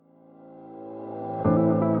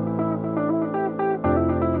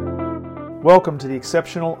Welcome to the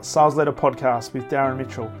Exceptional Sales Leader Podcast with Darren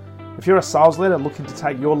Mitchell. If you're a sales leader looking to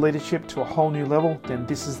take your leadership to a whole new level, then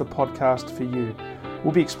this is the podcast for you.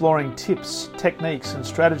 We'll be exploring tips, techniques, and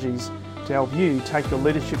strategies to help you take your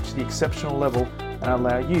leadership to the exceptional level and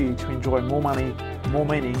allow you to enjoy more money, more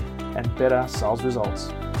meaning, and better sales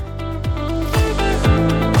results.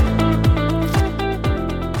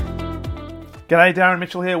 G'day, Darren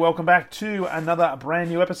Mitchell here. Welcome back to another brand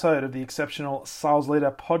new episode of the Exceptional Sales Leader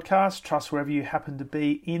Podcast. Trust wherever you happen to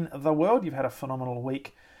be in the world, you've had a phenomenal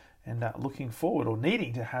week and looking forward or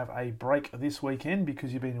needing to have a break this weekend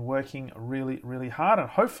because you've been working really hard and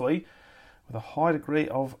hopefully with a high degree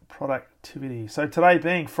of productivity. So today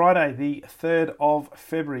being Friday, the 3rd of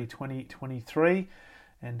February 2023,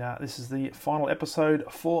 and this is the final episode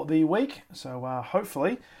for the week. So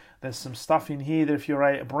hopefully there's some stuff in here that if you're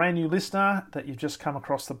a brand new listener that you've just come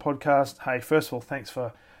across the podcast, hey, first of all, thanks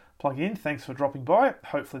for plugging in. Thanks for dropping by.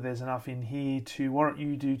 Hopefully there's enough in here to warrant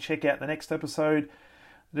you to check out the next episode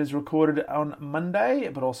that is recorded on Monday,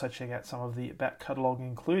 but also check out some of the back catalogue,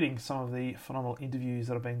 including some of the phenomenal interviews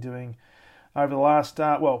that I've been doing over the last,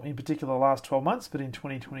 in particular the last 12 months, but in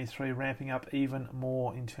 2023 ramping up even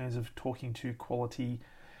more in terms of talking to quality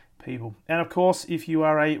people. And of course, if you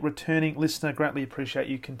are a returning listener, greatly appreciate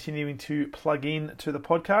you continuing to plug in to the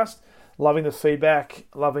podcast. Loving the feedback,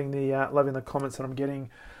 loving the comments that I'm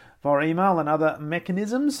getting via email and other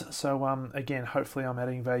mechanisms. So again, hopefully I'm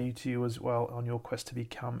adding value to you as well on your quest to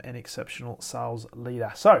become an exceptional sales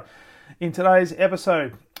leader. So in today's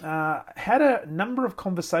episode, had a number of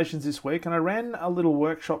conversations this week, and I ran a little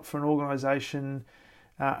workshop for an organization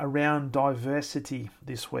around diversity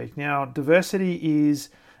this week. Now, diversity is,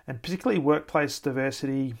 and particularly workplace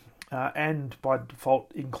diversity and by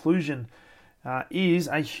default inclusion, is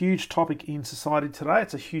a huge topic in society today.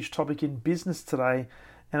 It's a huge topic in business today,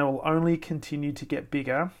 and it will only continue to get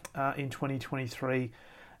bigger in 2023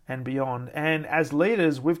 and beyond. And as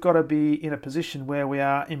leaders, we've got to be in a position where we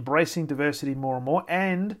are embracing diversity more and more,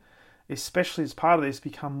 and especially as part of this,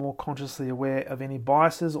 become more consciously aware of any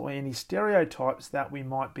biases or any stereotypes that we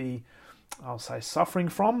might be, I'll say, suffering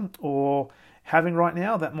from or having right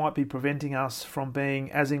now that might be preventing us from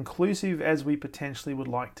being as inclusive as we potentially would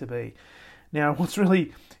like to be. Now, what's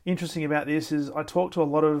really interesting about this is I talk to a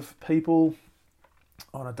lot of people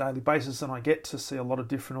on a daily basis, and I get to see a lot of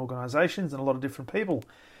different organizations and a lot of different people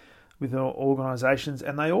with organizations,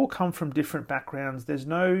 and they all come from different backgrounds. There's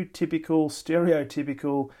no typical,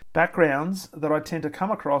 stereotypical backgrounds that I tend to come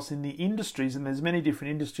across in the industries, and there's many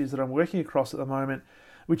different industries that I'm working across at the moment,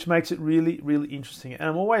 which makes it really interesting. And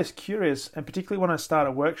I'm always curious, and particularly when I start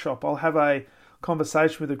a workshop, I'll have a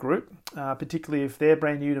conversation with a group, particularly if they're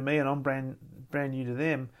brand new to me and I'm brand new to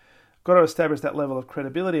them. Got to establish that level of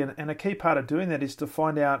credibility, and a key part of doing that is to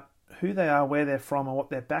find out who they are, where they're from, and what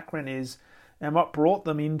their background is, and what brought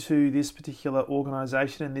them into this particular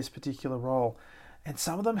organization and this particular role. And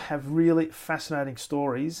some of them have really fascinating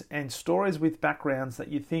stories, and stories with backgrounds that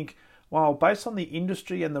you think, well, based on the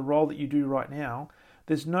industry and the role that you do right now,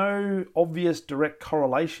 there's no obvious direct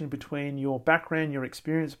correlation between your background, your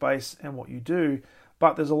experience base, and what you do,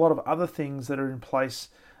 but there's a lot of other things that are in place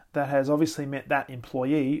that has obviously meant that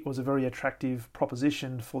employee was a very attractive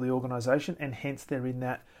proposition for the organization, and hence they're in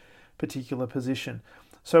that particular position.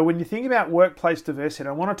 So when you think about workplace diversity,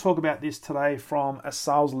 I want to talk about this today from a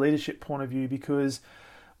sales leadership point of view, because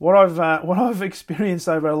what I've experienced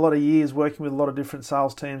over a lot of years working with a lot of different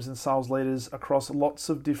sales teams and sales leaders across lots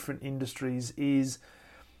of different industries is,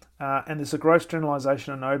 and there's a gross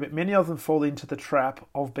generalization I know, but many of them fall into the trap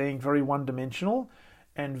of being very one-dimensional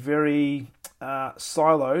and very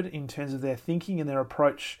siloed in terms of their thinking and their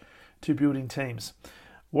approach to building teams.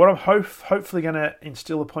 What I'm hopefully going to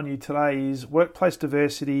instill upon you today is workplace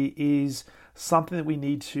diversity is something that we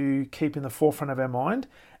need to keep in the forefront of our mind.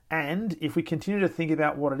 And if we continue to think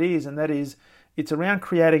about what it is, and that is, it's around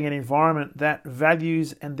creating an environment that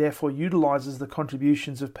values and therefore utilizes the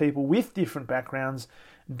contributions of people with different backgrounds,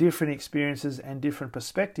 different experiences, and different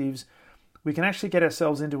perspectives, we can actually get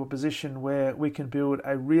ourselves into a position where we can build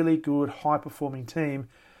a really good, high-performing team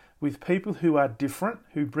with people who are different,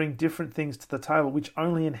 who bring different things to the table, which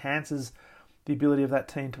only enhances the ability of that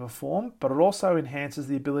team to perform, but it also enhances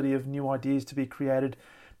the ability of new ideas to be created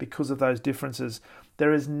because of those differences.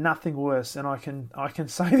 There is nothing worse, and I can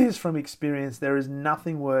say this from experience, there is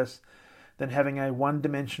nothing worse than having a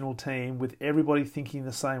one-dimensional team with everybody thinking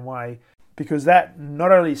the same way, because that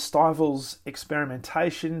not only stifles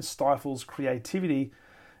experimentation, stifles creativity,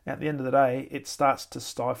 at the end of the day, it starts to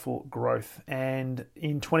stifle growth. And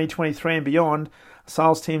in 2023 and beyond,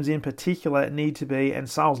 sales teams in particular need to be, and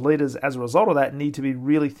sales leaders as a result of that, need to be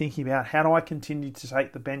really thinking about how do I continue to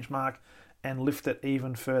take the benchmark and lift it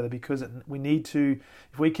even further, because we need to,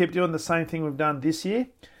 if we keep doing the same thing we've done this year,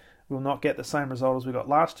 we'll not get the same result as we got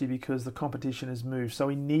last year because the competition has moved. So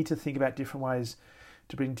we need to think about different ways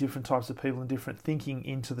to bring different types of people and different thinking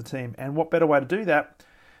into the team. And what better way to do that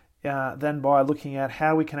than by looking at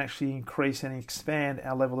how we can actually increase and expand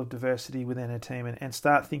our level of diversity within our team and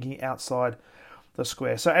start thinking outside the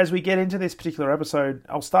square. So as we get into this particular episode,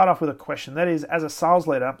 I'll start off with a question. That is, as a sales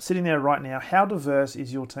leader sitting there right now, how diverse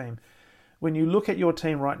is your team? When you look at your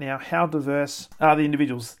team right now, how diverse are the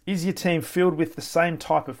individuals? Is your team filled with the same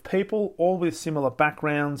type of people, all with similar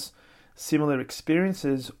backgrounds, similar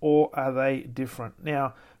experiences, or are they different?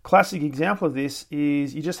 Now, classic example of this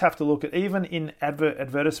is you just have to look at, even in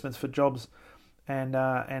advertisements for jobs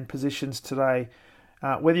and positions today,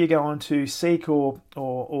 whether you go on to Seek or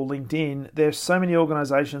LinkedIn, there's so many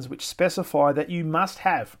organizations which specify that you must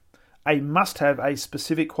have a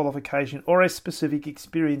specific qualification or a specific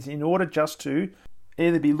experience in order just to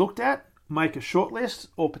either be looked at, make a shortlist,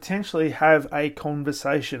 or potentially have a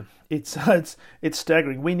conversation. It's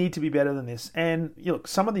staggering. We need to be better than this. And look,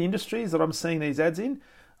 some of the industries that I'm seeing these ads in,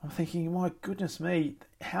 I'm thinking, my goodness me,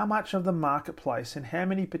 how much of the marketplace and how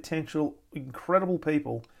many potential incredible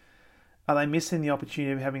people are they missing the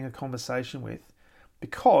opportunity of having a conversation with?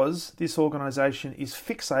 Because this organisation is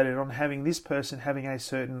fixated on having this person having a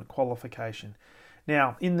certain qualification.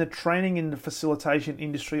 Now, in the training and the facilitation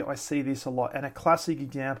industry, I see this a lot. And a classic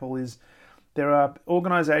example is there are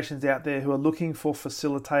organisations out there who are looking for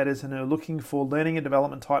facilitators and who are looking for learning and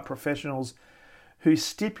development type professionals who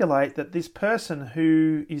stipulate that this person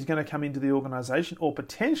who is going to come into the organisation or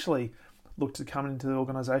potentially look to come into the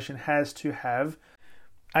organisation has to have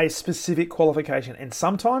a specific qualification, and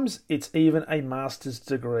sometimes it's even a master's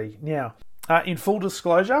degree. Now, in full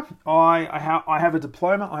disclosure, I have a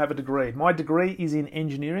diploma, I have a degree. My degree is in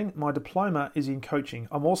engineering, my diploma is in coaching.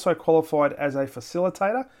 I'm also qualified as a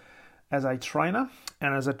facilitator, as a trainer,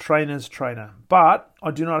 and as a trainer's trainer, but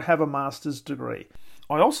I do not have a master's degree.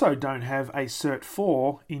 I also don't have a Cert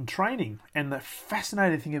 4 in training, and the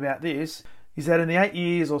fascinating thing about this is that in the 8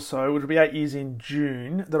 years or so, which will be 8 years in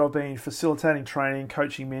June, that I've been facilitating training,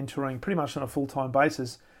 coaching, mentoring, pretty much on a full-time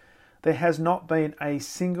basis, there has not been a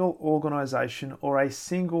single organisation or a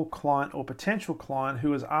single client or potential client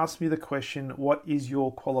who has asked me the question, what is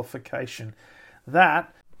your qualification?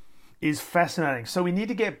 That is fascinating. So we need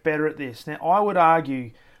to get better at this. Now, I would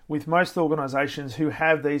argue with most organisations who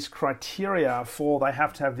have these criteria for they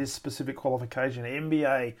have to have this specific qualification,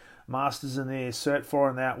 MBA, Masters in there, Cert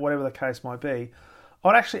 4 in that, whatever the case might be,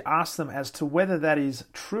 I'd actually ask them as to whether that is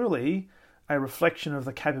truly a reflection of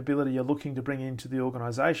the capability you're looking to bring into the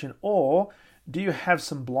organisation, or do you have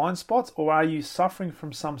some blind spots, or are you suffering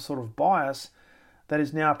from some sort of bias that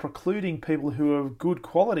is now precluding people who are good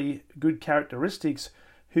quality, good characteristics,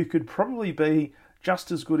 who could probably be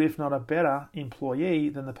just as good, if not a better employee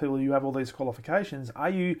than the people who have all these qualifications? Are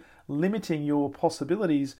you limiting your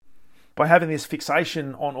possibilities by having this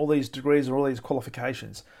fixation on all these degrees or all these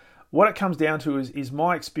qualifications? What it comes down to is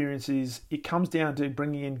my experience is it comes down to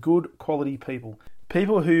bringing in good quality people.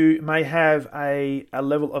 People who may have a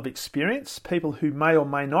level of experience, people who may or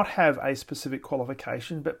may not have a specific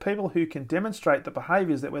qualification, but people who can demonstrate the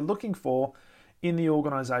behaviours that we're looking for in the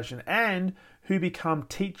organisation, and who become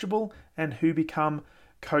teachable and who become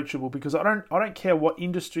coachable. Because I don't care what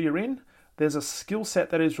industry you're in, there's a skill set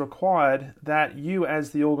that is required that you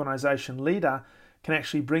as the organisation leader can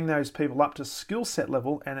actually bring those people up to skill set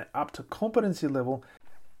level and up to competency level.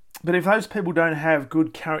 But if those people don't have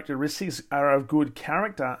good characteristics, are of good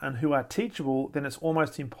character and who are teachable, then it's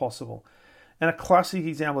almost impossible. And a classic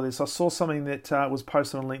example of this, I saw something that was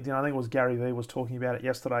posted on LinkedIn, I think it was Gary Vee was talking about it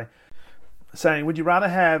yesterday, saying, would you rather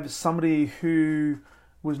have somebody who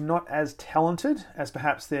was not as talented as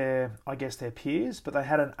perhaps their peers, but they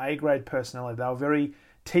had an A-grade personality? They were very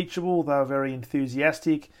teachable, they were very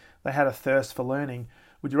enthusiastic, they had a thirst for learning.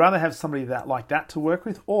 Would you rather have somebody like that to work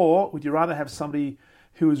with, or would you rather have somebody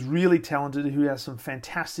who is really talented, who has some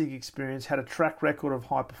fantastic experience, had a track record of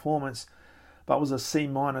high performance, but was a C-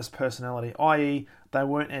 personality, i.e. they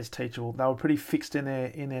weren't as teachable, they were pretty fixed in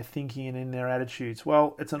their thinking and in their attitudes?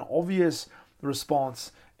 Well, it's an obvious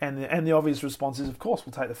response, and the obvious response is, of course,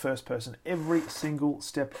 we'll take the first person every single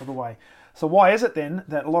step of the way. So why is it then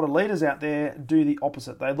that a lot of leaders out there do the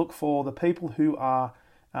opposite? They look for the people who are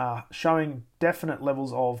showing definite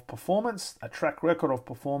levels of performance, a track record of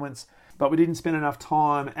performance, but we didn't spend enough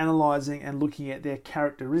time analysing and looking at their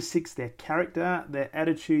characteristics, their character, their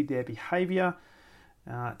attitude, their behaviour,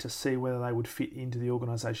 to see whether they would fit into the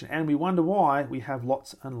organisation. And we wonder why we have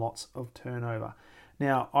lots and lots of turnover.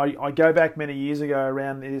 Now, I go back many years ago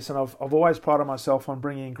around this, and I've always prided myself on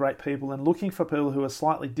bringing in great people and looking for people who are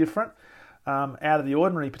slightly different, out of the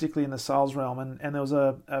ordinary, particularly in the sales realm. And there was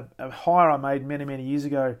a hire I made many, many years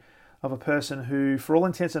ago of a person who, for all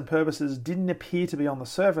intents and purposes, didn't appear to be on the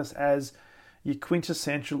surface as your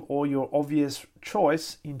quintessential or your obvious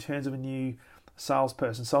choice in terms of a new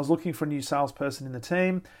salesperson. So I was looking for a new salesperson in the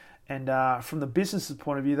team, and from the business's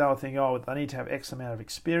point of view, they were thinking, oh, they need to have X amount of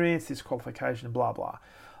experience, this qualification, blah, blah.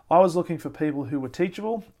 I was looking for people who were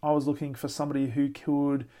teachable. I was looking for somebody who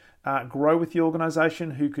could grow with the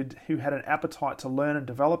organization, who had an appetite to learn and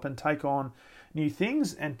develop and take on new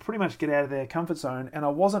things and pretty much get out of their comfort zone. And I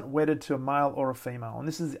wasn't wedded to a male or a female. And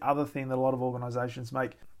this is the other thing that a lot of organizations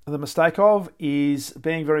make the mistake of, is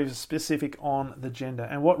being very specific on the gender.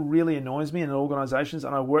 And what really annoys me in organizations,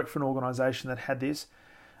 and I worked for an organization that had this,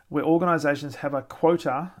 where organizations have a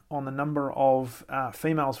quota on the number of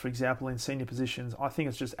females, for example, in senior positions, I think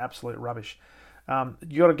it's just absolute rubbish.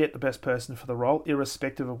 You got to get the best person for the role,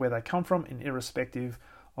 irrespective of where they come from and irrespective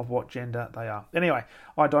of what gender they are. Anyway,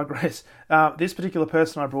 I digress. This particular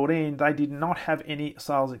person I brought in, they did not have any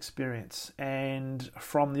sales experience. And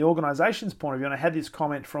from the organization's point of view, and I had this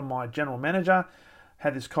comment from my general manager,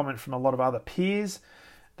 had this comment from a lot of other peers,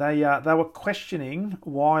 they were questioning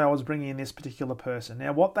why I was bringing in this particular person.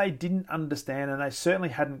 Now, what they didn't understand, and they certainly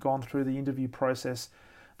hadn't gone through the interview process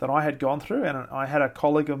that I had gone through, and I had a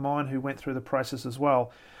colleague of mine who went through the process as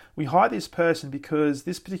well. We hired this person because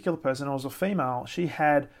this particular person, was a female, she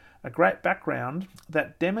had a great background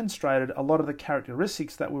that demonstrated a lot of the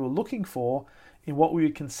characteristics that we were looking for in what we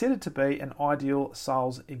would consider to be an ideal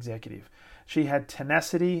sales executive. She had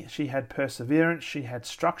tenacity, she had perseverance, she had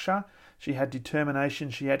structure, she had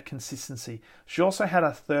determination, she had consistency. She also had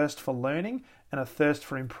a thirst for learning and a thirst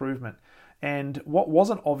for improvement. And what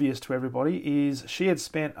wasn't obvious to everybody is she had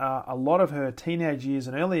spent a lot of her teenage years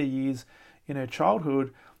and earlier years in her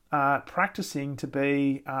childhood practicing to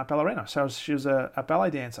be a ballerina. So she was a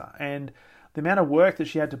ballet dancer. And the amount of work that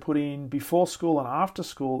she had to put in before school and after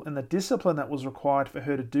school, and the discipline that was required for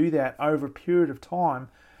her to do that over a period of time,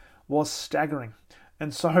 was staggering.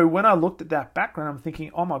 And so when I looked at that background, I'm thinking,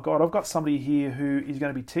 oh my God, I've got somebody here who is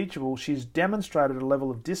going to be teachable. She's demonstrated a level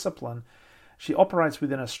of discipline. She operates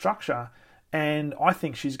within a structure. And I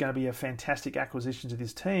think she's going to be a fantastic acquisition to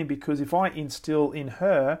this team, because if I instill in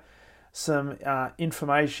her some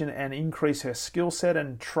information and increase her skill set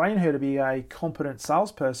and train her to be a competent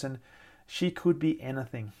salesperson, she could be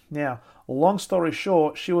anything. Now, long story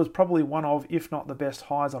short, she was probably one of, if not the best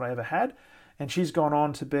hires that I ever had. And she's gone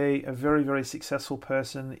on to be a very, very successful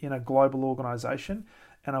person in a global organization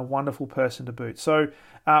and a wonderful person to boot. So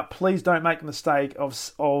please don't make the mistake of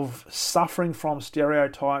suffering from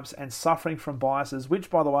stereotypes and suffering from biases,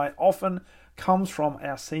 which, by the way, often comes from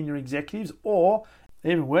our senior executives, or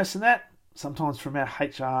even worse than that, sometimes from our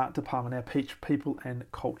HR department, our people and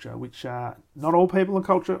culture, which not all people and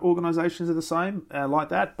culture organizations are the same like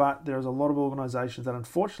that, but there's a lot of organizations that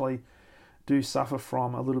unfortunately do suffer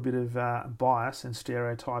from a little bit of bias and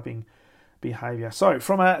stereotyping behavior. So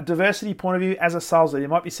from a diversity point of view, as a sales leader, you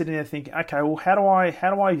might be sitting there thinking, okay, well, how do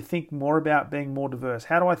I think more about being more diverse?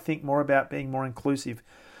 How do I think more about being more inclusive?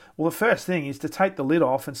 Well, the first thing is to take the lid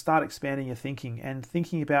off and start expanding your thinking and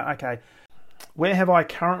thinking about, okay, where have I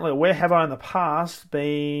in the past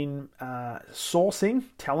been sourcing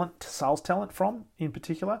talent, sales talent from in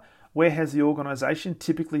particular? Where has the organization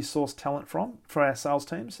typically sourced talent from for our sales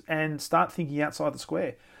teams? And start thinking outside the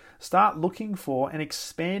square. Start looking for and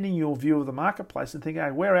expanding your view of the marketplace and thinking,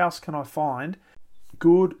 hey, where else can I find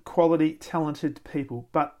good, quality, talented people?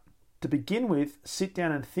 But to begin with, sit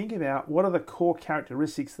down and think about what are the core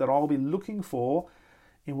characteristics that I'll be looking for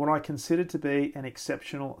in what I consider to be an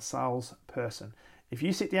exceptional salesperson. If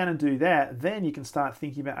you sit down and do that, then you can start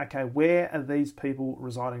thinking about, okay, where are these people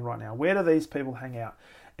residing right now? Where do these people hang out?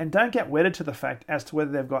 And don't get wedded to the fact as to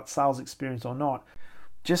whether they've got sales experience or not.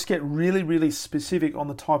 Just get really, really specific on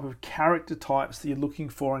the type of character types that you're looking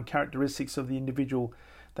for and characteristics of the individual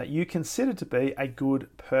that you consider to be a good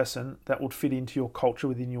person that would fit into your culture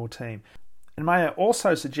within your team. And may I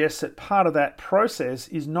also suggest that part of that process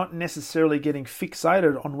is not necessarily getting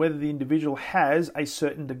fixated on whether the individual has a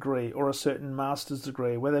certain degree or a certain master's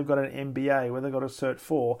degree, whether they've got an MBA, whether they've got a Cert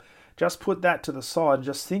 4. Just put that to the side and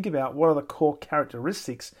just think about what are the core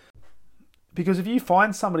characteristics. Because if you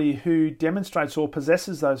find somebody who demonstrates or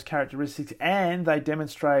possesses those characteristics and they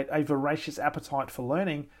demonstrate a voracious appetite for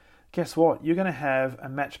learning, guess what? You're going to have a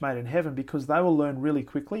match made in heaven, because they will learn really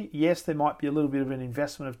quickly. Yes, there might be a little bit of an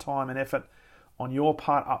investment of time and effort on your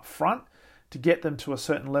part up front to get them to a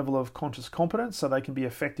certain level of conscious competence so they can be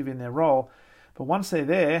effective in their role. But once they're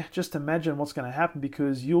there, just imagine what's going to happen,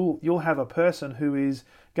 because you'll have a person who is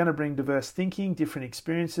going to bring diverse thinking, different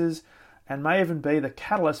experiences, and may even be the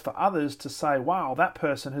catalyst for others to say, wow, that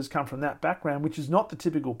person has come from that background, which is not the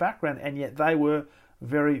typical background, and yet they were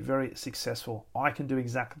very, very successful. I can do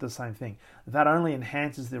exactly the same thing. That only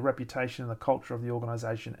enhances the reputation and the culture of the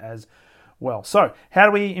organization as well. So how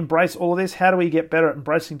do we embrace all of this? How do we get better at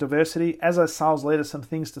embracing diversity? As a sales leader, some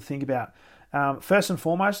things to think about. First and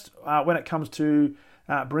foremost, when it comes to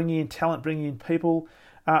bringing in talent, bringing in people,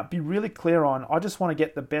 be really clear on, I just want to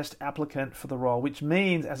get the best applicant for the role, which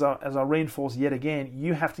means, as I reinforce yet again,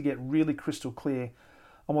 you have to get really crystal clear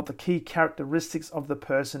on what the key characteristics of the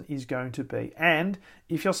person is going to be. And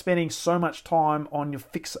if you're spending so much time on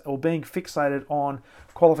being fixated on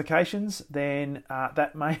qualifications, then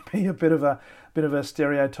that may be a bit of a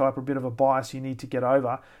stereotype or a bit of a bias you need to get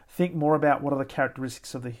over. Think more about what are the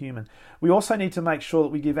characteristics of the human. We also need to make sure that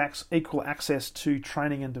we give equal access to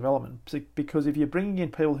training and development, because if you're bringing in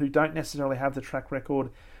people who don't necessarily have the track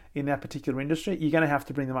record in that particular industry, you're going to have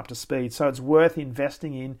to bring them up to speed. So it's worth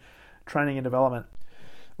investing in training and development.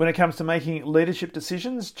 When it comes to making leadership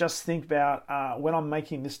decisions, just think about when I'm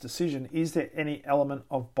making this decision, is there any element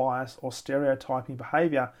of bias or stereotyping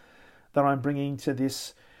behavior that I'm bringing to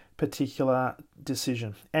this particular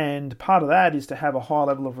decision? And part of that is to have a high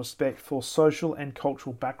level of respect for social and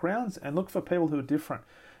cultural backgrounds and look for people who are different.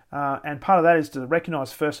 And part of that is to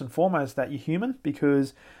recognize first and foremost that you're human,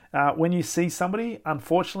 because when you see somebody,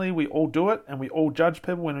 unfortunately, we all do it and we all judge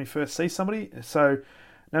people when we first see somebody. So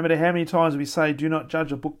no matter how many times we say, do not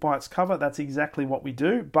judge a book by its cover, that's exactly what we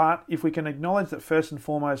do. But if we can acknowledge that first and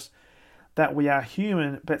foremost that we are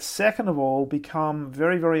human, but second of all, become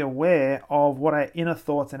very, very aware of what our inner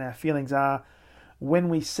thoughts and our feelings are when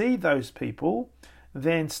we see those people,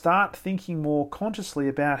 then start thinking more consciously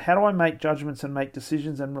about how do I make judgments and make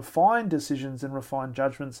decisions and refine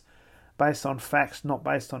judgments based on facts, not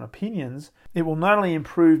based on opinions. It will not only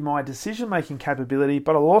improve my decision-making capability,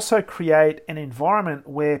 but it'll also create an environment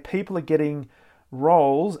where people are getting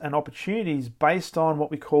roles and opportunities based on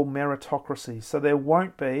what we call meritocracy. So there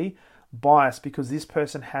won't be bias because this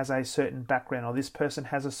person has a certain background, or this person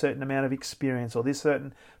has a certain amount of experience, or this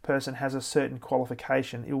certain person has a certain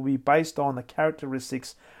qualification. It will be based on the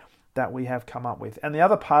characteristics that we have come up with. And the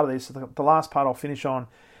other part of this, the last part I'll finish on,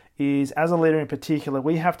 is as a leader in particular,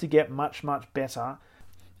 we have to get much, much better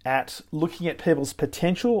at looking at people's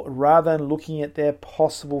potential rather than looking at their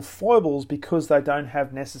possible foibles because they don't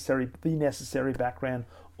have the necessary background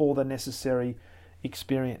or the necessary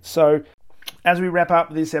experience. So as we wrap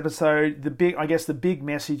up this episode, the big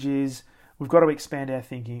message is we've got to expand our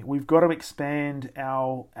thinking. We've got to expand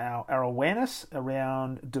our awareness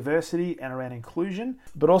around diversity and around inclusion,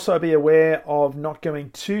 but also be aware of not going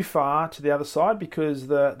too far to the other side, because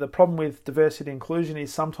the problem with diversity and inclusion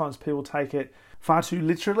is sometimes people take it far too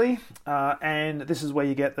literally, and this is where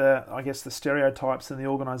you get the stereotypes and the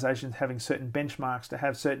organizations having certain benchmarks to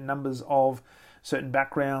have certain numbers of certain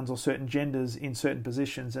backgrounds or certain genders in certain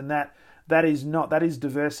positions, and that is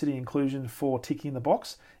diversity inclusion for ticking the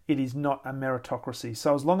box. It is not a meritocracy.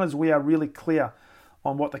 So as long as we are really clear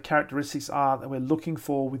on what the characteristics are that we're looking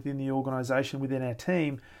for within the organization, within our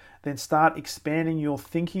team, then start expanding your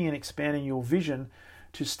thinking and expanding your vision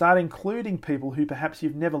to start including people who perhaps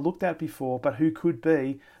you've never looked at before, but who could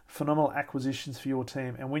be phenomenal acquisitions for your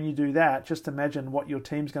team. And when you do that, just imagine what your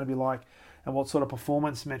team's going to be like and what sort of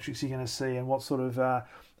performance metrics you're going to see and what sort of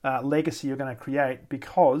legacy you're going to create,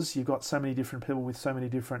 because you've got so many different people with so many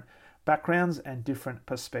different backgrounds and different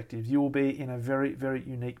perspectives. You will be in a very, very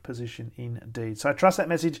unique position indeed. So I trust that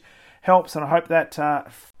message helps, and I hope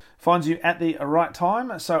that finds you at the right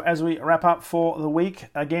time. So as we wrap up for the week,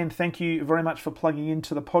 again, thank you very much for plugging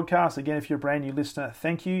into the podcast. Again, if you're a brand new listener,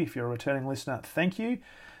 thank you. If you're a returning listener, thank you.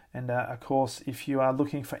 And of course, if you are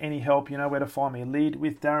looking for any help, you know where to find me,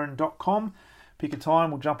 leadwithdarren.com. Pick a time,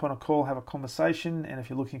 we'll jump on a call, have a conversation. And if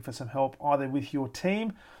you're looking for some help either with your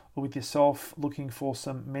team or with yourself, looking for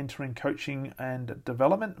some mentoring, coaching and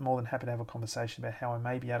development, I'm more than happy to have a conversation about how I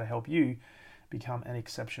may be able to help you become an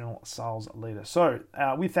exceptional sales leader. So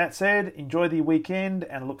with that said, enjoy the weekend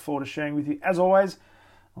and I look forward to sharing with you, as always,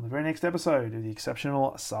 on the very next episode of the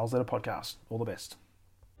Exceptional Sales Leader Podcast. All the best.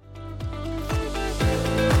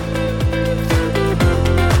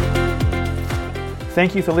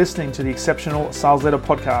 Thank you for listening to the Exceptional Sales Leader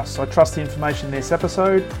Podcast. I trust the information in this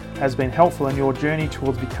episode has been helpful in your journey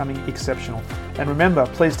towards becoming exceptional. And remember,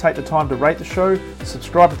 please take the time to rate the show,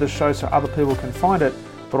 subscribe to the show so other people can find it.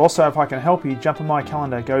 But also, if I can help you, jump on my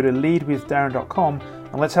calendar, go to leadwithdarren.com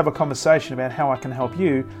and let's have a conversation about how I can help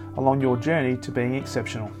you along your journey to being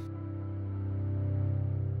exceptional.